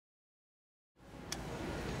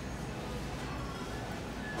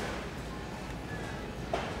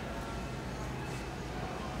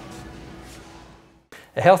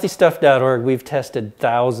At healthystuff.org, we've tested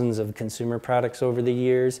thousands of consumer products over the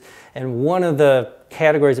years, and one of the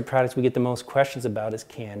categories of products we get the most questions about is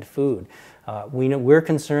canned food. We're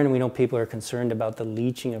concerned, and we know people are concerned about the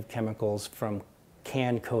leaching of chemicals from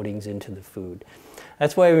canned coatings into the food.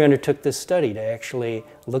 That's why we undertook this study, to actually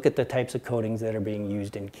look at the types of coatings that are being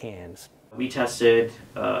used in cans. We tested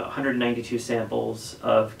 192 samples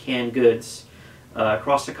of canned goods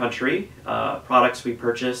across the country, products we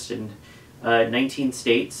purchased in 19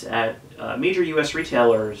 states at major U.S.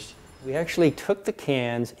 retailers. We actually took the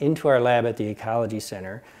cans into our lab at the Ecology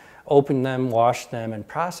Center, opened them, washed them, and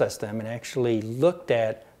processed them, and actually looked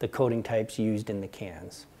at the coating types used in the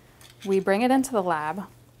cans. We bring it into the lab.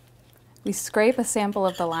 We scrape a sample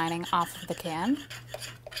of the lining off of the can.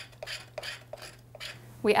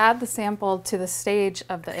 We add the sample to the stage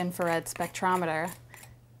of the infrared spectrometer.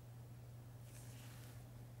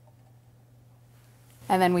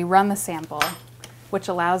 And then we run the sample, which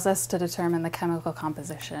allows us to determine the chemical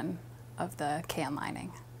composition of the can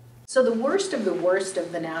lining. So the worst of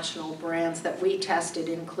the national brands that we tested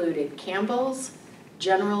included Campbell's,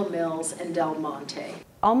 General Mills, and Del Monte.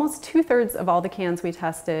 Almost 2/3 of all the cans we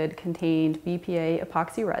tested contained BPA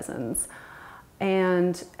epoxy resins.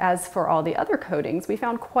 And as for all the other coatings, we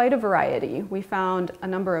found quite a variety. We found a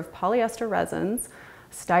number of polyester resins,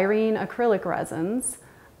 styrene acrylic resins,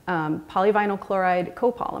 polyvinyl chloride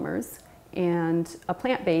copolymers, and a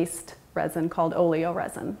plant-based resin called oleo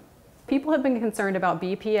resin. People have been concerned about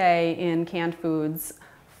BPA in canned foods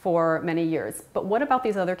for many years, but what about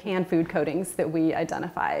these other canned food coatings that we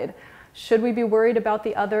identified? Should we be worried about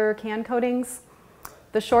the other can coatings?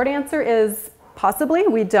 The short answer is possibly.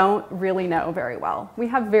 We don't really know very well. We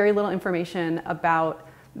have very little information about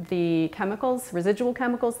the chemicals, residual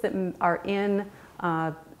chemicals that are in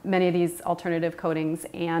many of these alternative coatings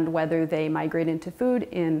and whether they migrate into food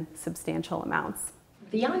in substantial amounts.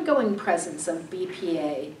 The ongoing presence of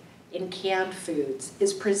BPA in canned foods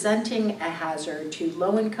is presenting a hazard to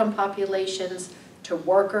low-income populations, to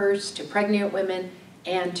workers, to pregnant women,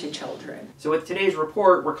 and to children. So with today's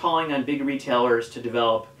report, we're calling on big retailers to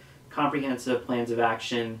develop comprehensive plans of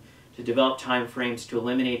action, to develop timeframes to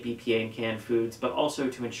eliminate BPA in canned foods, but also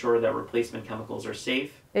to ensure that replacement chemicals are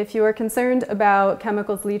safe. If you are concerned about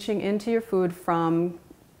chemicals leaching into your food from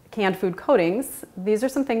canned food coatings, these are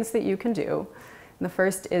some things that you can do. And the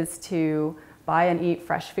first is to buy and eat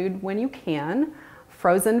fresh food when you can.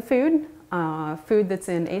 Frozen food, food that's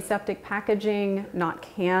in aseptic packaging, not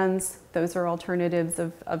cans, those are alternatives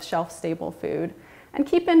of shelf-stable food. And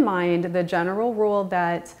keep in mind the general rule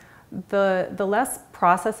that the less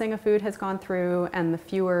processing a food has gone through and the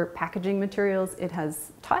fewer packaging materials it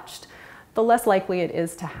has touched, the less likely it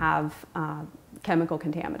is to have chemical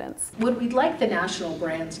contaminants. What we'd like the national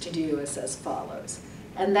brands to do is as follows,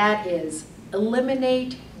 and that is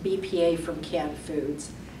eliminate BPA from canned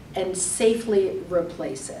foods and safely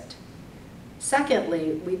replace it.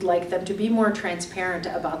 Secondly, we'd like them to be more transparent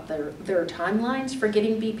about their timelines for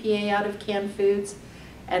getting BPA out of canned foods,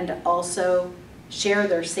 and also share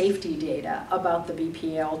their safety data about the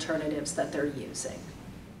BPA alternatives that they're using.